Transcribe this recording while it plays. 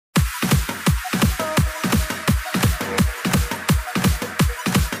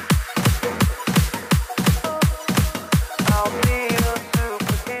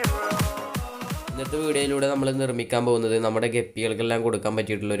വീഡിയോയിലൂടെ നമ്മൾ നിർമ്മിക്കാൻ പോകുന്നത് നമ്മുടെ ഗപ്പികൾക്കെല്ലാം കൊടുക്കാൻ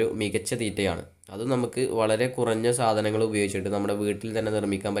പറ്റിയിട്ടുള്ളൊരു മികച്ച തീറ്റയാണ്. അത് നമുക്ക് വളരെ കുറഞ്ഞ സാധനങ്ങൾ ഉപയോഗിച്ചിട്ട് നമ്മുടെ വീട്ടിൽ തന്നെ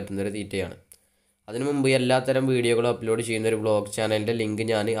നിർമ്മിക്കാൻ പറ്റുന്നൊരു തീറ്റയാണ്. അതിനു മുമ്പ് എല്ലാത്തരം വീഡിയോകളും അപ്ലോഡ് ചെയ്യുന്ന ഒരു വ്ളോഗ് ചാനലിൻ്റെ ലിങ്ക്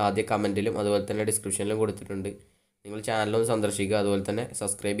ഞാൻ ആദ്യ കമൻറ്റിലും അതുപോലെ തന്നെ ഡിസ്ക്രിപ്ഷനിലും കൊടുത്തിട്ടുണ്ട്. നിങ്ങൾ ചാനലൊന്ന് സന്ദർശിക്കുക, അതുപോലെ തന്നെ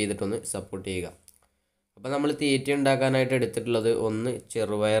സബ്സ്ക്രൈബ് ചെയ്തിട്ടൊന്ന് സപ്പോർട്ട് ചെയ്യുക. അപ്പോൾ നമ്മൾ തീറ്റ ഉണ്ടാക്കാനായിട്ട് എടുത്തിട്ടുള്ളത് ഒന്ന്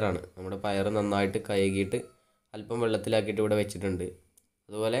ചെറുപയറാണ്. നമ്മുടെ പയർ നന്നായിട്ട് കഴുകിയിട്ട് അല്പം വെള്ളത്തിലാക്കിയിട്ട് ഇവിടെ വെച്ചിട്ടുണ്ട്.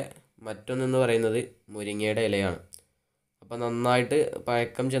 അതുപോലെ മറ്റൊന്നെന്ന് പറയുന്നത് മുരിങ്ങയുടെ ഇലയാണ്. അപ്പോൾ നന്നായിട്ട്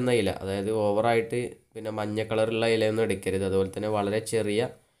പഴക്കം ചെന്ന ഇല, അതായത് ഓവറായിട്ട് പിന്നെ മഞ്ഞ കളറുള്ള ഇലയൊന്നും എടുക്കരുത്. അതുപോലെ തന്നെ വളരെ ചെറിയ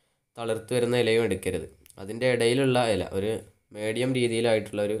തളിർത്ത് വരുന്ന ഇലയും എടുക്കരുത്. അതിൻ്റെ ഇടയിലുള്ള ഇല, ഒരു മീഡിയം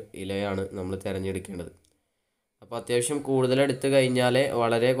രീതിയിലായിട്ടുള്ള ഒരു ഇലയാണ് നമ്മൾ തിരഞ്ഞെടുക്കേണ്ടത്. അപ്പോൾ അത്യാവശ്യം കൂടുതലെടുത്ത് കഴിഞ്ഞാലേ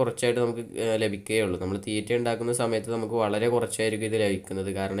വളരെ കുറച്ചായിട്ട് നമുക്ക് ലഭിക്കുകയുള്ളൂ. നമ്മൾ തീറ്റ ഉണ്ടാക്കുന്ന സമയത്ത് നമുക്ക് വളരെ കുറച്ചായിരിക്കും ഇത്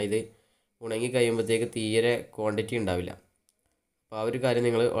ലഭിക്കുന്നത്. കാരണം ഇത് ഉണങ്ങി കഴിയുമ്പോഴത്തേക്ക് തീരെ ക്വാണ്ടിറ്റി ഉണ്ടാവില്ല. അപ്പോൾ ആ ഒരു കാര്യം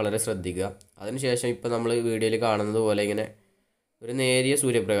നിങ്ങൾ വളരെ ശ്രദ്ധിക്കുക. അതിനുശേഷം ഇപ്പോൾ നമ്മൾ വീഡിയോയിൽ കാണുന്നത് പോലെ ഇങ്ങനെ ഒരു നേരിയ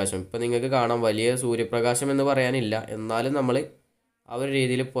സൂര്യപ്രകാശം, ഇപ്പോൾ നിങ്ങൾക്ക് കാണാം, വലിയ സൂര്യപ്രകാശം എന്ന് പറയാനില്ല, എന്നാലും നമ്മൾ ആ ഒരു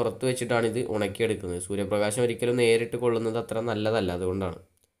രീതിയിൽ പുറത്ത് വെച്ചിട്ടാണ് ഇത് ഉണക്കിയെടുക്കുന്നത്. സൂര്യപ്രകാശം ഒരിക്കലും നേരിട്ട് കൊള്ളുന്നത് അത്ര നല്ലതല്ല, അതുകൊണ്ടാണ്.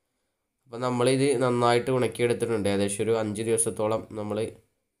 അപ്പോൾ നമ്മളിത് നന്നായിട്ട് ഉണക്കിയെടുത്തിട്ടുണ്ട്. ഏകദേശം ഒരു 5 ദിവസത്തോളം നമ്മൾ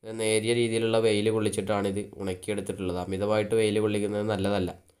നേരിയ രീതിയിലുള്ള വെയിൽ കൊള്ളിച്ചിട്ടാണ് ഇത് ഉണക്കിയെടുത്തിട്ടുള്ളത്. അമിതമായിട്ട് വെയിൽ കൊള്ളിക്കുന്നത്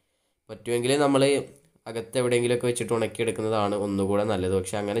നല്ലതല്ല. പറ്റുമെങ്കിൽ നമ്മൾ അകത്ത് എവിടെയെങ്കിലുമൊക്കെ വെച്ചിട്ട് ഉണക്കിയെടുക്കുന്നതാണ് ഒന്നുകൂടെ നല്ലത്.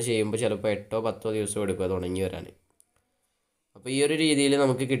 പക്ഷെ അങ്ങനെ ചെയ്യുമ്പോൾ ചിലപ്പോൾ 8-10 ദിവസം എടുക്കും അത് ഉണങ്ങി വരാൻ. അപ്പോൾ ഈ ഒരു രീതിയിൽ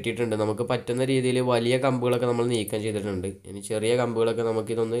നമുക്ക് കിട്ടിയിട്ടുണ്ട്. നമുക്ക് പറ്റുന്ന രീതിയിൽ വലിയ കമ്പുകളൊക്കെ നമ്മൾ നീക്കം ചെയ്തിട്ടുണ്ട്. ഇനി ചെറിയ കമ്പുകളൊക്കെ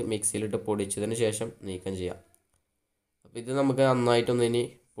നമുക്കിതൊന്ന് മിക്സിയിലിട്ട് പൊടിച്ചതിന് ശേഷം നീക്കം ചെയ്യാം. അപ്പോൾ ഇത് നമുക്ക് നന്നായിട്ടൊന്ന് ഇനി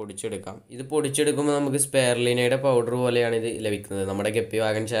പൊടിച്ചെടുക്കാം. ഇത് പൊടിച്ചെടുക്കുമ്പോൾ നമുക്ക് സ്പെർലിനയുടെ പൗഡർ പോലെയാണ് ഇത് ലഭിക്കുന്നത്. നമ്മുടെ ഗപ്പി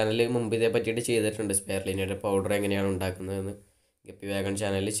വാഗൺ ചാനലിൽ മുമ്പ് ഇതേ പറ്റിയിട്ട് ചെയ്തിട്ടുണ്ട്. സ്പെർലിനയുടെ പൗഡർ എങ്ങനെയാണ് ഉണ്ടാക്കുന്നതെന്ന് ഗപ്പി വാഗൺ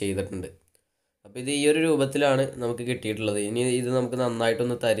ചാനലിൽ ചെയ്തിട്ടുണ്ട്. അപ്പോൾ ഇത് ഈ ഒരു രൂപത്തിലാണ് നമുക്ക് കിട്ടിയിട്ടുള്ളത്. ഇനി ഇത് നമുക്ക്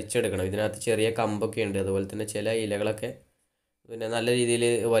നന്നായിട്ടൊന്ന് തരിച്ചെടുക്കണം. ഇതിനകത്ത് ചെറിയ കമ്പൊക്കെ ഉണ്ട്, അതുപോലെ തന്നെ ചില ഇലകളൊക്കെ പിന്നെ നല്ല രീതിയിൽ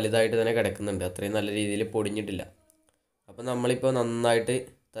വലുതായിട്ട് തന്നെ കിടക്കുന്നുണ്ട്. അത്രയും നല്ല രീതിയിൽ പൊടിഞ്ഞിട്ടില്ല. അപ്പോൾ നമ്മളിപ്പോൾ നന്നായിട്ട്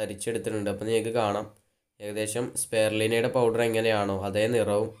തരിച്ചെടുത്തിട്ടുണ്ട്. അപ്പോൾ നിങ്ങൾക്ക് കാണാം, ഏകദേശം സ്പെർലിനയുടെ പൗഡർ എങ്ങനെയാണോ അതേ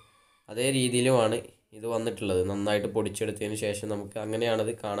നിറവും അതേ രീതിയിലുമാണ് ഇത് വന്നിട്ടുള്ളത്. നന്നായിട്ട് പൊടിച്ചെടുത്തതിന് ശേഷം നമുക്ക്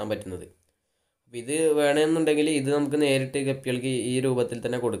അങ്ങനെയാണത് കാണാൻ പറ്റുന്നത്. അപ്പോൾ ഇത് വേണമെന്നുണ്ടെങ്കിൽ ഇത് നമുക്ക് നേരിട്ട് ഗപ്പികൾക്ക് ഈ രൂപത്തിൽ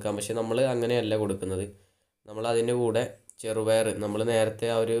തന്നെ കൊടുക്കാം. പക്ഷേ നമ്മൾ അങ്ങനെയല്ല കൊടുക്കുന്നത്. നമ്മൾ അതിൻ്റെ കൂടെ ചെറുപയർ നമ്മൾ നേരത്തെ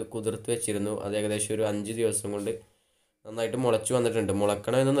ആ ഒരു കുതിർത്ത് വെച്ചിരുന്നു. അത് ഏകദേശം ഒരു 5 ദിവസം കൊണ്ട് നന്നായിട്ട് മുളച്ചു വന്നിട്ടുണ്ട്.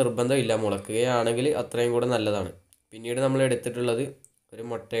 മുളക്കണമെന്ന് നിർബന്ധമില്ല, മുളക്കുകയാണെങ്കിൽ അത്രയും കൂടെ നല്ലതാണ്. പിന്നീട് നമ്മൾ എടുത്തിട്ടുള്ളത് ഒരു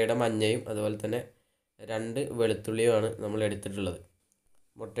മുട്ടയുടെ മഞ്ഞയും അതുപോലെ തന്നെ 2 വെളുത്തുള്ളിയുമാണ് നമ്മൾ എടുത്തിട്ടുള്ളത്.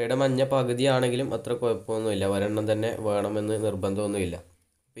 മുട്ടയുടെ മഞ്ഞ പകുതിയാണെങ്കിലും അത്ര കുഴപ്പമൊന്നുമില്ല, ഒരെണ്ണം തന്നെ വേണമെന്ന് നിർബന്ധമൊന്നുമില്ല.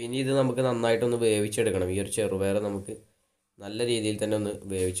 അപ്പോൾ ഇനി ഇത് നമുക്ക് നന്നായിട്ടൊന്ന് വേവിച്ചെടുക്കണം. ഈ ഒരു ചെറുപയർ നമുക്ക് നല്ല രീതിയിൽ തന്നെ ഒന്ന്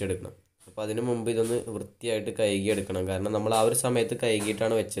വേവിച്ചെടുക്കണം. അപ്പോൾ അതിന് മുമ്പ് ഇതൊന്ന് വൃത്തിയായിട്ട് കഴുകിയെടുക്കണം. കാരണം നമ്മൾ ആ ഒരു സമയത്ത്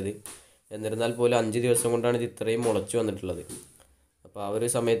കഴുകിയിട്ടാണ് വെച്ചത്. എന്നിരുന്നാൽ പോലും 5 ദിവസം കൊണ്ടാണ് ഇത് ഇത്രയും മുളച്ചു വന്നിട്ടുള്ളത്. അപ്പോൾ ആ ഒരു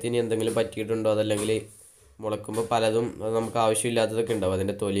സമയത്ത് ഇനി എന്തെങ്കിലും പറ്റിയിട്ടുണ്ടോ, അതല്ലെങ്കിൽ മുളക്കുമ്പോൾ പലതും നമുക്ക് ആവശ്യമില്ലാത്തതൊക്കെ ഉണ്ടാവും,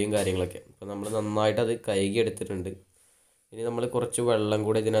 അതിൻ്റെ തൊലിയും കാര്യങ്ങളൊക്കെ. അപ്പോൾ നമ്മൾ നന്നായിട്ട് അത് കഴുകിയെടുത്തിട്ടുണ്ട്. ഇനി നമ്മൾ കുറച്ച് വെള്ളം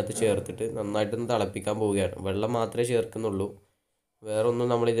കൂടെ ഇതിനകത്ത് ചേർത്തിട്ട് നന്നായിട്ടൊന്ന് തിളപ്പിക്കാൻ പോവുകയാണ്. വെള്ളം മാത്രമേ ചേർക്കുന്നുള്ളൂ, വേറൊന്നും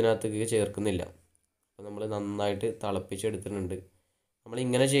നമ്മൾ ഇതിനകത്തേക്ക് ചേർക്കുന്നില്ല. അപ്പോൾ നമ്മൾ നന്നായിട്ട് തിളപ്പിച്ചെടുത്തിട്ടുണ്ട്.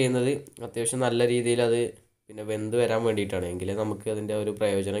 നമ്മളിങ്ങനെ ചെയ്യുന്നത് അത്യാവശ്യം നല്ല രീതിയിൽ അത് പിന്നെ വെന്ത് വരാൻ വേണ്ടിയിട്ടാണ്. എങ്കിലേ നമുക്ക് അതിൻ്റെ ഒരു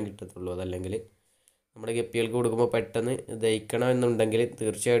പ്രയോജനം കിട്ടത്തുള്ളൂ. അതല്ലെങ്കിൽ നമ്മുടെ ഗപ്പികൾക്ക് കൊടുക്കുമ്പോൾ പെട്ടെന്ന് ദഹിക്കണം എന്നുണ്ടെങ്കിൽ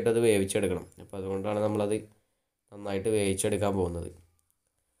തീർച്ചയായിട്ടും അത് വേവിച്ചെടുക്കണം. അപ്പോൾ അതുകൊണ്ടാണ് നമ്മളത് നന്നായിട്ട് വേവിച്ചെടുക്കാൻ പോകുന്നത്.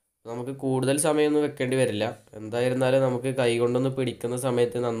 നമുക്ക് കൂടുതൽ സമയമൊന്നും വെക്കേണ്ടി വരില്ല. എന്തായിരുന്നാലും നമുക്ക് കൈ കൊണ്ടൊന്ന് പിടിക്കുന്ന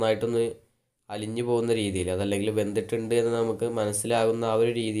സമയത്ത് നന്നായിട്ടൊന്ന് അലിഞ്ഞു പോകുന്ന രീതിയിൽ, അതല്ലെങ്കിൽ വെന്തിട്ടുണ്ട് എന്ന് നമുക്ക് മനസ്സിലാകുന്ന ആ ഒരു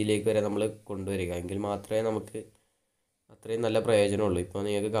രീതിയിലേക്ക് വരെ നമ്മൾ കൊണ്ടുവരിക. എങ്കിൽ മാത്രമേ നമുക്ക് അത്രയും നല്ല പ്രയോജനമുള്ളൂ. ഇപ്പോൾ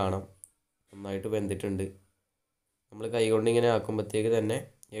നിങ്ങൾക്ക് കാണാം, നന്നായിട്ട് വെന്തിട്ടുണ്ട്. നമ്മൾ കൈ കൊണ്ട് ഇങ്ങനെ ആക്കുമ്പോഴത്തേക്ക് തന്നെ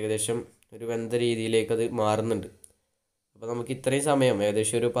ഏകദേശം ഒരു വെന്ത രീതിയിലേക്ക് അത് മാറുന്നുണ്ട്. അപ്പോൾ നമുക്ക് ഇത്രയും സമയം,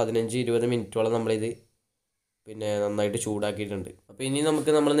 ഏകദേശം ഒരു 15-20 മിനിറ്റോളം നമ്മളിത് പിന്നെ നന്നായിട്ട് ചൂടാക്കിയിട്ടുണ്ട്. അപ്പോൾ ഇനി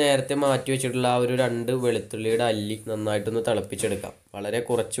നമുക്ക് നമ്മൾ നേരത്തെ മാറ്റി വെച്ചിട്ടുള്ള ആ ഒരു 2 വെളുത്തുള്ളിയുടെ അല്ലി നന്നായിട്ടൊന്ന് തിളപ്പിച്ചെടുക്കാം. വളരെ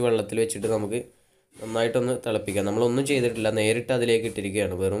കുറച്ച് വെള്ളത്തിൽ വെച്ചിട്ട് നമുക്ക് നന്നായിട്ടൊന്ന് തിളപ്പിക്കാം. നമ്മളൊന്നും ചെയ്തിട്ടില്ല, നേരിട്ട് അതിലേക്ക്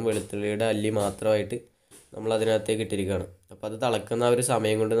ഇട്ടിരിക്കുകയാണ്. വെറും വെളുത്തുള്ളിയുടെ അല്ലി മാത്രമായിട്ട് നമ്മൾ അതിനകത്തേക്ക് ഇട്ടിരിക്കുകയാണ്. അപ്പോൾ അത് തിളക്കുന്ന ആ ഒരു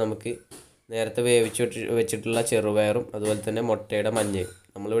സമയം കൊണ്ട് നമുക്ക് നേരത്തെ വെച്ചിട്ടുള്ള ചെറുപയറും അതുപോലെ തന്നെ മുട്ടയുടെ മഞ്ഞയും,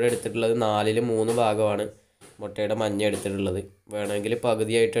 നമ്മളിവിടെ എടുത്തിട്ടുള്ളത് 4/3 ഭാഗമാണ് മുട്ടയുടെ മഞ്ഞ എടുത്തിട്ടുള്ളത്. വേണമെങ്കിൽ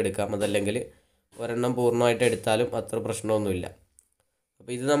പകുതിയായിട്ട് എടുക്കാം, അതല്ലെങ്കിൽ ഒരെണ്ണം പൂർണ്ണമായിട്ട് എടുത്താലും അത്ര പ്രശ്നമൊന്നുമില്ല.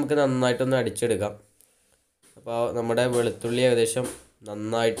 അപ്പോൾ ഇത് നമുക്ക് നന്നായിട്ടൊന്ന് അടിച്ചെടുക്കാം. അപ്പോൾ നമ്മുടെ വെളുത്തുള്ളി ഏകദേശം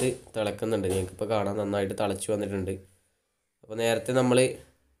നന്നായിട്ട് തിളക്കുന്നുണ്ട്. നിങ്ങൾക്കിപ്പോൾ കാണാം, നന്നായിട്ട് തിളച്ച് വന്നിട്ടുണ്ട്. അപ്പോൾ നേരത്തെ നമ്മൾ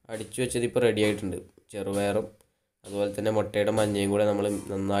അടിച്ചു വെച്ചത് ഇപ്പോൾ റെഡി ആയിട്ടുണ്ട്. ചെറുപയറും അതുപോലെ തന്നെ മുട്ടയുടെ മഞ്ഞയും കൂടെ നമ്മൾ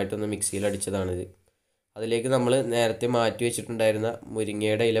നന്നായിട്ടൊന്ന് മിക്സിയിൽ അടിച്ചതാണിത്. അതിലേക്ക് നമ്മൾ നേരത്തെ മാറ്റി വെച്ചിട്ടുണ്ടായിരുന്ന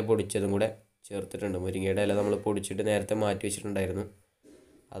മുരിങ്ങയുടെ ഇല പൊടിച്ചതും കൂടെ ചേർത്തിട്ടുണ്ട്. മുരിങ്ങയുടെ ഇല നമ്മൾ പൊടിച്ചിട്ട് നേരത്തെ മാറ്റി വെച്ചിട്ടുണ്ടായിരുന്നു.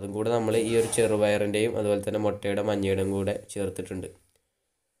 അതും കൂടെ നമ്മൾ ഈ ഒരു ചെറുപയറിൻ്റെയും അതുപോലെ തന്നെ മുട്ടയുടെ മഞ്ഞയുടെയും കൂടെ ചേർത്തിട്ടുണ്ട്.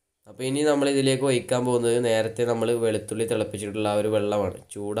 അപ്പോൾ ഇനി നമ്മൾ ഇതിലേക്ക് ഒഴിക്കാൻ പോകുന്നത് നേരത്തെ നമ്മൾ വെളുത്തുള്ളി തിളപ്പിച്ചിട്ടുള്ള ആ ഒരു വെള്ളമാണ്.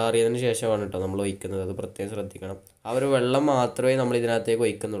 ചൂടാറിയതിന് ശേഷമാണ് കേട്ടോ നമ്മൾ ഒഴിക്കുന്നത്. അത് പ്രത്യേകം ശ്രദ്ധിക്കണം. ആ ഒരു വെള്ളം മാത്രമേ നമ്മൾ ഇതിനകത്തേക്ക്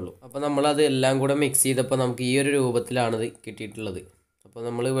ഒഴിക്കുന്നുള്ളൂ. അപ്പോൾ നമ്മളത് എല്ലാം കൂടെ മിക്സ് ചെയ്തപ്പോൾ നമുക്ക് ഈ ഒരു രൂപത്തിലാണിത് കിട്ടിയിട്ടുള്ളത്. അപ്പോൾ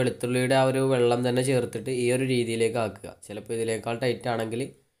നമ്മൾ വെളുത്തുള്ളിയുടെ ആ ഒരു വെള്ളം തന്നെ ചേർത്തിട്ട് ഈ ഒരു രീതിയിലേക്ക് ആക്കുക. ചിലപ്പോൾ ഇതിനേക്കാൾ ടൈറ്റ് ആണെങ്കിൽ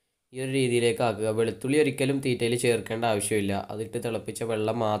ഈ ഒരു രീതിയിലേക്ക് ആക്കുക. വെളുത്തുള്ളി ഒരിക്കലും തീറ്റയിൽ ചേർക്കേണ്ട ആവശ്യമില്ല. അതിട്ട് തിളപ്പിച്ച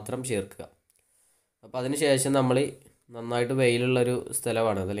വെള്ളം മാത്രം ചേർക്കുക. അപ്പോൾ അതിന് ശേഷം നമ്മൾ നന്നായിട്ട് വെയിലുള്ളൊരു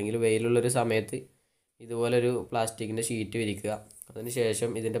സ്ഥലമാണ്, അതല്ലെങ്കിൽ വെയിലുള്ളൊരു സമയത്ത് ഇതുപോലൊരു പ്ലാസ്റ്റിക്കിൻ്റെ ഷീറ്റ് വിരിക്കുക. അതിന്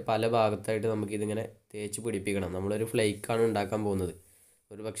ശേഷം ഇതിൻ്റെ പല ഭാഗത്തായിട്ട് നമുക്കിതിങ്ങനെ തേച്ച് പിടിപ്പിക്കണം. നമ്മളൊരു ഫ്ലേക്കാണ് ഉണ്ടാക്കാൻ പോകുന്നത്.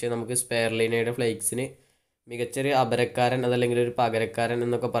 ഒരു പക്ഷേ നമുക്ക് സ്പെർലിനയുടെ ഫ്ലേക്സിന് മികച്ചൊരു അപരക്കാരൻ അതല്ലെങ്കിൽ ഒരു പകരക്കാരൻ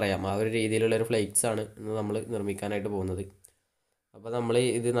എന്നൊക്കെ പറയാം. ആ ഒരു രീതിയിലുള്ളൊരു ഫ്ലേക്സാണ് ഇന്ന് നമ്മൾ നിർമ്മിക്കാനായിട്ട് പോകുന്നത്. അപ്പോൾ നമ്മൾ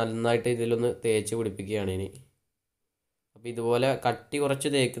ഇത് നന്നായിട്ട് ഇതിലൊന്ന് തേച്ച് പിടിപ്പിക്കുകയാണ് ഇനി. അപ്പോൾ ഇതുപോലെ കട്ടി കുറച്ച്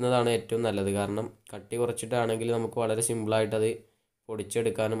തേക്കുന്നതാണ് ഏറ്റവും നല്ലത്. കാരണം കട്ടി കുറച്ചിട്ടാണെങ്കിൽ നമുക്ക് വളരെ സിമ്പിളായിട്ടത്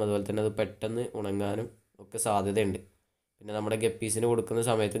പൊടിച്ചെടുക്കാനും അതുപോലെ തന്നെ അത് പെട്ടെന്ന് ഉണങ്ങാനും ഒക്കെ സാധ്യതയുണ്ട്. പിന്നെ നമ്മുടെ ഗപ്പീസിന് കൊടുക്കുന്ന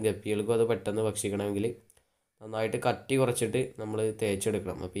സമയത്തും ഗപ്പികൾക്കും അത് പെട്ടെന്ന് ഭക്ഷിക്കണമെങ്കിൽ നന്നായിട്ട് കട്ടി കുറച്ചിട്ട് നമ്മൾ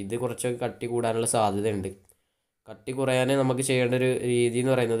തേച്ചെടുക്കണം. അപ്പോൾ ഇത് കുറച്ചൊക്കെ കട്ടി കൂടാനുള്ള സാധ്യതയുണ്ട്. കട്ടി കുറയാൻ നമുക്ക് ചെയ്യേണ്ട ഒരു രീതി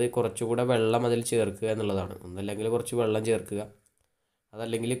എന്ന് പറയുന്നത് കുറച്ചുകൂടെ വെള്ളം അതിൽ ചേർക്കുക എന്നുള്ളതാണ്. ഒന്നല്ലെങ്കിൽ കുറച്ച് വെള്ളം ചേർക്കുക,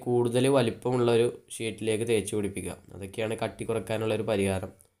 അതല്ലെങ്കിൽ കൂടുതൽ വലിപ്പമുള്ളൊരു ഷീറ്റിലേക്ക് തേച്ച് പിടിപ്പിക്കുക. അതൊക്കെയാണ് കട്ടി കുറയ്ക്കാനുള്ളൊരു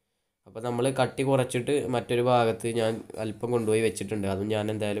പരിഹാരം. അപ്പോൾ നമ്മൾ കട്ടി കുറച്ചിട്ട് മറ്റൊരു ഭാഗത്ത് ഞാൻ അല്പം കൊണ്ടുപോയി വെച്ചിട്ടുണ്ട്. അതും ഞാൻ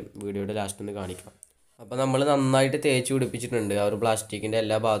എന്തായാലും വീഡിയോയുടെ ലാസ്റ്റ് ഒന്ന് കാണിക്കാം. അപ്പോൾ നമ്മൾ നന്നായിട്ട് തേച്ച് പിടിപ്പിച്ചിട്ടുണ്ട്. ആ ഒരു പ്ലാസ്റ്റിക്കിൻ്റെ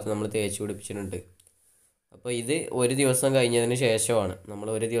എല്ലാ ഭാഗത്തും നമ്മൾ തേച്ച് പിടിപ്പിച്ചിട്ടുണ്ട്. അപ്പോൾ ഇത് ഒരു ദിവസം കഴിഞ്ഞതിന് ശേഷമാണ് നമ്മൾ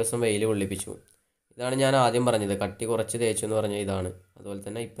ഒരു ദിവസം വെയിൽ കൊള്ളിപ്പിച്ചു. ഇതാണ് ഞാൻ ആദ്യം പറഞ്ഞത്, കട്ടി കുറച്ച് തേച്ചു എന്ന് പറഞ്ഞാൽ ഇതാണ്. അതുപോലെ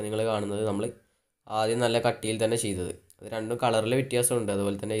തന്നെ ഇപ്പോൾ നിങ്ങൾ കാണുന്നത് നമ്മൾ ആദ്യം നല്ല കട്ടിയിൽ തന്നെ ചെയ്തത്. അത് രണ്ടും കളറിൽ വ്യത്യാസമുണ്ട്.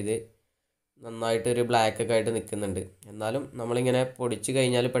 അതുപോലെ തന്നെ ഇത് നന്നായിട്ടൊരു ബ്ലാക്കൊക്കെ ആയിട്ട് നിൽക്കുന്നുണ്ട്. എന്നാലും നമ്മളിങ്ങനെ പൊടിച്ച്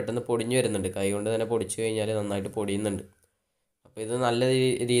കഴിഞ്ഞാൽ പെട്ടെന്ന് പൊടിഞ്ഞു വരുന്നുണ്ട്. കൈ കൊണ്ട് തന്നെ പൊടിച്ച് കഴിഞ്ഞാൽ നന്നായിട്ട് പൊടിയുന്നുണ്ട്. അപ്പോൾ ഇത് നല്ല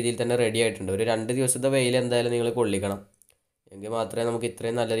രീതിയിൽ തന്നെ റെഡി ആയിട്ടുണ്ട്. ഒരു 2 ദിവസത്തെ വെയിൽ എന്തായാലും നിങ്ങൾ കൊള്ളിക്കണം. എങ്കിൽ മാത്രമേ നമുക്ക്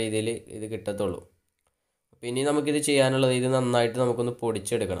ഇത്രയും നല്ല രീതിയിൽ ഇത് കിട്ടത്തുള്ളൂ. അപ്പോൾ ഇനി നമുക്കിത് ചെയ്യാനുള്ളത് ഇത് നന്നായിട്ട് നമുക്കൊന്ന്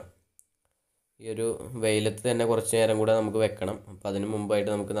പൊടിച്ചെടുക്കണം. ഈ ഒരു വെയിലത്ത് തന്നെ കുറച്ച് നേരം കൂടെ നമുക്ക് വെക്കണം. അപ്പോൾ അതിന് മുമ്പായിട്ട്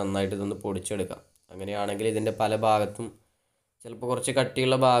നമുക്ക് നന്നായിട്ട് ഇതൊന്ന് പൊടിച്ചെടുക്കാം. അങ്ങനെയാണെങ്കിൽ ഇതിൻ്റെ പല ഭാഗത്തും ചിലപ്പോൾ കുറച്ച്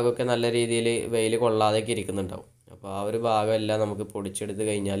കട്ടിയുള്ള ഭാഗമൊക്കെ നല്ല രീതിയിൽ വെയിൽ കൊള്ളാതെയൊക്കെ ഇരിക്കുന്നുണ്ടാവും. അപ്പോൾ ആ ഒരു ഭാഗമെല്ലാം നമുക്ക് പൊടിച്ചെടുത്ത്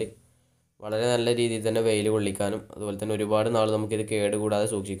കഴിഞ്ഞാൽ വളരെ നല്ല രീതിയിൽ തന്നെ വെയിൽ കൊള്ളിക്കാനും അതുപോലെ തന്നെ ഒരുപാട് നാൾ നമുക്കിത് കേടുകൂടാതെ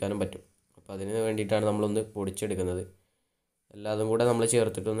സൂക്ഷിക്കാനും പറ്റും. അപ്പോൾ അതിന് വേണ്ടിയിട്ടാണ് നമ്മളൊന്ന് പൊടിച്ചെടുക്കുന്നത്. എല്ലാതും കൂടെ നമ്മൾ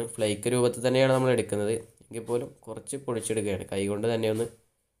ചേർത്തിട്ടൊന്ന് ഫ്ലേക്ക് രൂപത്തിൽ തന്നെയാണ് നമ്മൾ എടുക്കുന്നത്. എങ്കിൽ പോലും കുറച്ച് പൊടിച്ചെടുക്കുകയാണ്, കൈകൊണ്ട് തന്നെ ഒന്ന്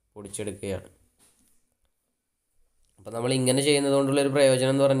പൊടിച്ചെടുക്കുകയാണ്. അപ്പോൾ നമ്മൾ ഇങ്ങനെ ചെയ്യുന്നത് കൊണ്ടുള്ളൊരു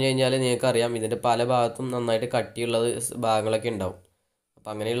പ്രയോജനം എന്ന് പറഞ്ഞു കഴിഞ്ഞാൽ നിങ്ങൾക്കറിയാം, ഇതിൻ്റെ പല ഭാഗത്തും നന്നായിട്ട് കട്ടിയുള്ളത് ഭാഗങ്ങളൊക്കെ ഉണ്ടാവും.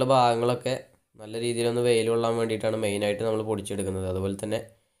 അപ്പോൾ അങ്ങനെയുള്ള ഭാഗങ്ങളൊക്കെ നല്ല രീതിയിലൊന്ന് വെയിൽ കൊള്ളാൻ വേണ്ടിയിട്ടാണ് മെയിനായിട്ട് നമ്മൾ പൊടിച്ചെടുക്കുന്നത്. അതുപോലെ തന്നെ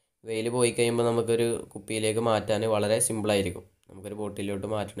വെയിൽ പോയി കഴിയുമ്പോൾ നമുക്കൊരു കുപ്പിയിലേക്ക് മാറ്റാൻ വളരെ സിമ്പിളായിരിക്കും. നമുക്കൊരു ബോട്ടിലോട്ട്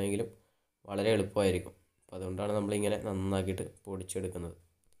മാറ്റണമെങ്കിലും വളരെ എളുപ്പമായിരിക്കും. അപ്പോൾ അതുകൊണ്ടാണ് നമ്മളിങ്ങനെ നന്നാക്കിയിട്ട് പൊടിച്ചെടുക്കുന്നത്.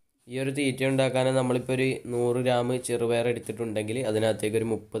 ഈ ഒരു തീറ്റ ഉണ്ടാക്കാൻ നമ്മളിപ്പോൾ ഒരു 100 ഗ്രാം ചെറുപയർ എടുത്തിട്ടുണ്ടെങ്കിൽ അതിനകത്തേക്ക് ഒരു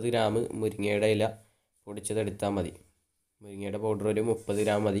 30 ഗ്രാം മുരിങ്ങയുടെ ഇല പൊടിച്ചതെടുത്താൽ മതി. മുരിങ്ങയുടെ പൗഡർ ഒരു 30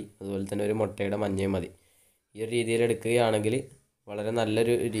 ഗ്രാം മതി. അതുപോലെ തന്നെ ഒരു മുട്ടയുടെ മഞ്ഞയും മതി. ഈ ഒരു രീതിയിൽ എടുക്കുകയാണെങ്കിൽ വളരെ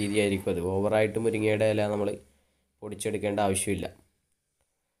നല്ലൊരു രീതിയായിരിക്കും അത്. ഓവറായിട്ട് മുരിങ്ങയുടെ ഇല നമ്മൾ പൊടിച്ചെടുക്കേണ്ട ആവശ്യമില്ല.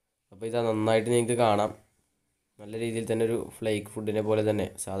 അപ്പോൾ ഇത് നന്നായിട്ട് നിങ്ങൾക്ക് കാണാം, നല്ല രീതിയിൽ തന്നെ ഒരു ഫ്ലേക്ക് ഫുഡിനെ പോലെ തന്നെ,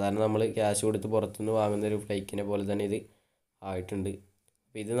 സാധാരണ നമ്മൾ ക്യാഷ് കൊടുത്ത് പുറത്തുനിന്ന് വാങ്ങുന്ന ഒരു ഫ്ലേക്കിനെ പോലെ തന്നെ ഇത് ആയിട്ടുണ്ട്.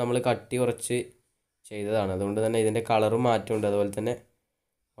 അപ്പോൾ ഇത് നമ്മൾ കട്ടി കുറച്ച് ചെയ്തതാണ്. അതുകൊണ്ട് തന്നെ ഇതിൻ്റെ കളറും മാറ്റമുണ്ട്. അതുപോലെ തന്നെ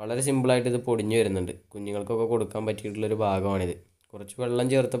വളരെ സിമ്പിളായിട്ട് ഇത് പൊടിഞ്ഞു വരുന്നുണ്ട്. കുഞ്ഞുങ്ങൾക്കൊക്കെ കൊടുക്കാൻ പറ്റിയിട്ടുള്ളൊരു ഭാഗമാണിത്. കുറച്ച് വെള്ളം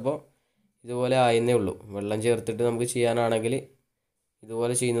ചേർത്തപ്പോൾ ഇതുപോലെ ആയെന്നേ ഉള്ളൂ. വെള്ളം ചേർത്തിട്ട് നമുക്ക് ചെയ്യാനാണെങ്കിൽ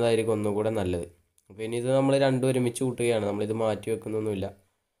ഇതുപോലെ ചെയ്യുന്നതായിരിക്കും ഒന്നും കൂടെ നല്ലത്. അപ്പോൾ ഇനി ഇത് നമ്മൾ രണ്ടും ഒരുമിച്ച് കൂട്ടുകയാണ്. നമ്മളിത് മാറ്റി വെക്കുന്നൊന്നുമില്ല.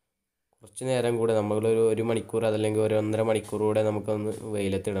 കുറച്ച് നേരം കൂടെ നമ്മളൊരു 1 മണിക്കൂർ അതല്ലെങ്കിൽ 1.5 മണിക്കൂർ കൂടെ നമുക്കൊന്ന്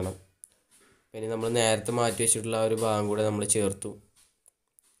വെയിലത്തിടണം. പിന്നെ നമ്മൾ നേരത്തെ മാറ്റി വെച്ചിട്ടുള്ള ആ ഒരു ഭാഗം കൂടെ നമ്മൾ ചേർത്തു.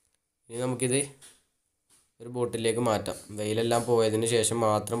 ഇനി നമുക്കിത് ഒരു ബോട്ടിലേക്ക് മാറ്റാം. വെയിലെല്ലാം പോയതിന് ശേഷം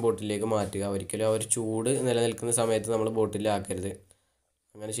മാത്രം ബോട്ടിലേക്ക് മാറ്റുക. ഒരിക്കലും ആ ഒരു ചൂട് നിലനിൽക്കുന്ന സമയത്ത് നമ്മൾ ബോട്ടിലാക്കരുത്.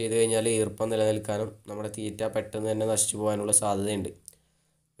 അങ്ങനെ ചെയ്ത് കഴിഞ്ഞാൽ ഈർപ്പം നിലനിൽക്കാനും നമ്മുടെ തീറ്റ പെട്ടെന്ന് തന്നെ നശിച്ചു പോകാനുള്ള സാധ്യതയുണ്ട്.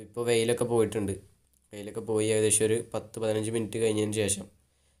 ഇപ്പോൾ വെയിലൊക്കെ പോയിട്ടുണ്ട്. വെയിലൊക്കെ പോയി ഏകദേശം ഒരു 10-15 മിനിറ്റ് കഴിഞ്ഞതിന് ശേഷം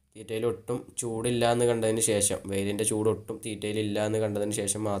തീറ്റയിൽ ഒട്ടും ചൂടില്ല എന്ന് കണ്ടതിന് ശേഷം, വെയിലിൻ്റെ ചൂട് ഒട്ടും തീറ്റയിലില്ല എന്ന് കണ്ടതിന്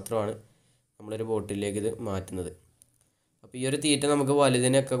ശേഷം മാത്രമാണ് നമ്മളൊരു ബോട്ടിലേക്ക് ഇത് മാറ്റുന്നത്. അപ്പോൾ ഈ ഒരു തീറ്റ നമുക്ക്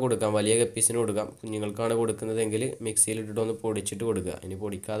വലുതിനൊക്കെ കൊടുക്കാം, വലിയ ഗപ്പീസിന് കൊടുക്കാം. കുഞ്ഞുങ്ങൾക്കാണ് കൊടുക്കുന്നതെങ്കിൽ മിക്സിയിലിട്ടിട്ടൊന്ന് പൊടിച്ചിട്ട് കൊടുക്കുക. ഇനി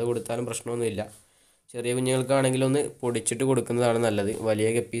പൊടിക്കാതെ കൊടുത്താലും പ്രശ്നമൊന്നുമില്ല. ചെറിയ കുഞ്ഞുങ്ങൾക്കാണെങ്കിൽ ഒന്ന് പൊടിച്ചിട്ട് കൊടുക്കുന്നതാണ് നല്ലത്. വലിയ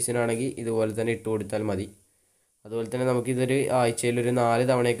ഗപ്പീസിനാണെങ്കിൽ ഇതുപോലെ തന്നെ ഇട്ട് കൊടുത്താൽ മതി. അതുപോലെ തന്നെ നമുക്കിതൊരു ആഴ്ചയിൽ ഒരു 4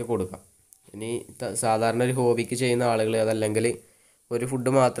 തവണയൊക്കെ കൊടുക്കാം. ഇനി സാധാരണ ഒരു ഹോബിക്ക് ചെയ്യുന്ന ആളുകൾ, അതല്ലെങ്കിൽ ഒരു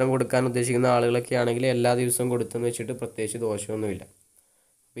ഫുഡ് മാത്രം കൊടുക്കാൻ ഉദ്ദേശിക്കുന്ന ആളുകളൊക്കെ ആണെങ്കിൽ എല്ലാ ദിവസവും കൊടുത്തെന്ന് വെച്ചിട്ട് പ്രത്യേകിച്ച് ദോഷമൊന്നുമില്ല.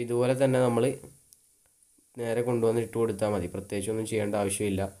 അപ്പോൾ ഇതുപോലെ തന്നെ നമ്മൾ നേരെ കൊണ്ടുവന്ന് ഇട്ട് കൊടുത്താൽ മതി, പ്രത്യേകിച്ചൊന്നും ചെയ്യേണ്ട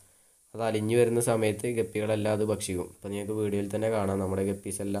ആവശ്യമില്ല. അത് അലിഞ്ഞു വരുന്ന സമയത്ത് ഗപ്പികളെല്ലാം അത് ഭക്ഷിക്കും. അപ്പോൾ നിങ്ങൾക്ക് വീഡിയോയിൽ തന്നെ കാണാം നമ്മുടെ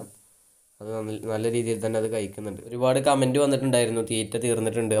ഗപ്പീസ് എല്ലാം അത് നല്ല രീതിയിൽ തന്നെ അത് കഴിക്കുന്നുണ്ട്. ഒരുപാട് കമൻറ്റ് വന്നിട്ടുണ്ടായിരുന്നു, തീറ്റ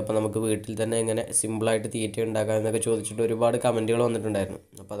തീർന്നിട്ടുണ്ട്, അപ്പോൾ നമുക്ക് വീട്ടിൽ തന്നെ എങ്ങനെ സിമ്പിളായിട്ട് തീറ്റ ഉണ്ടാക്കാം എന്നൊക്കെ ചോദിച്ചിട്ട് ഒരുപാട് കമൻറ്റുകൾ വന്നിട്ടുണ്ടായിരുന്നു.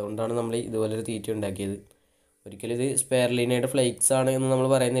 അപ്പോൾ അതുകൊണ്ടാണ് നമ്മൾ ഇതുപോലൊരു തീറ്റ ഉണ്ടാക്കിയത്. ഒരിക്കലും ഇത് സ്പെർലീനയുടെ ഫ്ലേക്സ് ആണ് എന്ന് നമ്മൾ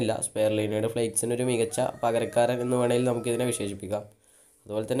പറയുന്നില്ല. സ്പെർലീനയുടെ ഫ്ലേക്സിനൊരു മികച്ച പകരക്കാരൻ എന്ന് വേണമെങ്കിൽ നമുക്കിതിനെ വിശേഷിപ്പിക്കാം.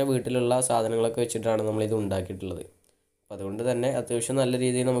 അതുപോലെ തന്നെ വീട്ടിലുള്ള സാധനങ്ങളൊക്കെ വെച്ചിട്ടാണ് നമ്മളിത് ഉണ്ടാക്കിയിട്ടുള്ളത്. അപ്പോൾ അതുകൊണ്ട് തന്നെ അത്യാവശ്യം നല്ല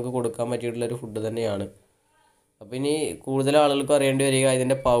രീതിയിൽ നമുക്ക് കൊടുക്കാൻ പറ്റിയിട്ടുള്ളൊരു ഫുഡ് തന്നെയാണ്. അപ്പോൾ ഇനി കൂടുതൽ ആളുകൾക്ക് അറിയേണ്ടി വരിക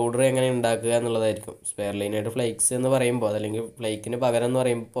ഇതിൻ്റെ പൗഡർ എങ്ങനെ ഉണ്ടാക്കുക എന്നുള്ളതായിരിക്കും. സ്പെർലീനയുടെ ഫ്ലേക്സ് എന്ന് പറയുമ്പോൾ, അതല്ലെങ്കിൽ ഫ്ലേക്കിന് പകരം എന്ന്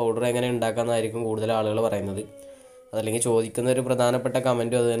പറയുമ്പോൾ പൗഡർ എങ്ങനെ ഉണ്ടാക്കാമെന്നായിരിക്കും കൂടുതൽ ആളുകൾ പറയുന്നത്. അതല്ലെങ്കിൽ ചോദിക്കുന്ന ഒരു പ്രധാനപ്പെട്ട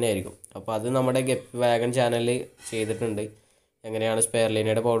കമൻറ്റും അത് തന്നെയായിരിക്കും. അപ്പോൾ അത് നമ്മുടെ ഗപ്പി വാഗൺ ചാനലിൽ ചെയ്തിട്ടുണ്ട്. എങ്ങനെയാണ്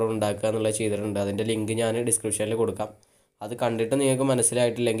സ്പെർലീനയുടെ പൗഡർ ഉണ്ടാക്കുക എന്നുള്ളത് ചെയ്തിട്ടുണ്ട്. അതിൻ്റെ ലിങ്ക് ഞാൻ ഡിസ്ക്രിപ്ഷനിൽ കൊടുക്കാം. അത് കണ്ടിട്ട് നിങ്ങൾക്ക്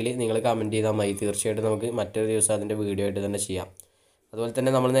മനസ്സിലായിട്ടില്ലെങ്കിൽ നിങ്ങൾ കമൻറ്റ് ചെയ്താൽ മതി. തീർച്ചയായിട്ടും നമുക്ക് മറ്റൊരു ദിവസം അതിൻ്റെ വീഡിയോ ആയിട്ട് തന്നെ ചെയ്യാം. അതുപോലെ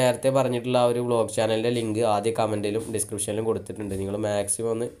തന്നെ നമ്മൾ നേരത്തെ പറഞ്ഞിട്ടുള്ള ആ ഒരു വ്ളോഗ് ചാനലിൻ്റെ ലിങ്ക് ആദ്യ കമൻറ്റിലും ഡിസ്ക്രിപ്ഷനിലും കൊടുത്തിട്ടുണ്ട്. നിങ്ങൾ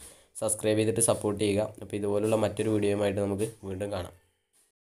മാക്സിമം ഒന്ന് സബ്സ്ക്രൈബ് ചെയ്തിട്ട് സപ്പോർട്ട് ചെയ്യുക. അപ്പോൾ ഇതുപോലുള്ള മറ്റൊരു വീഡിയോയുമായിട്ട് നമുക്ക് വീണ്ടും കാണാം.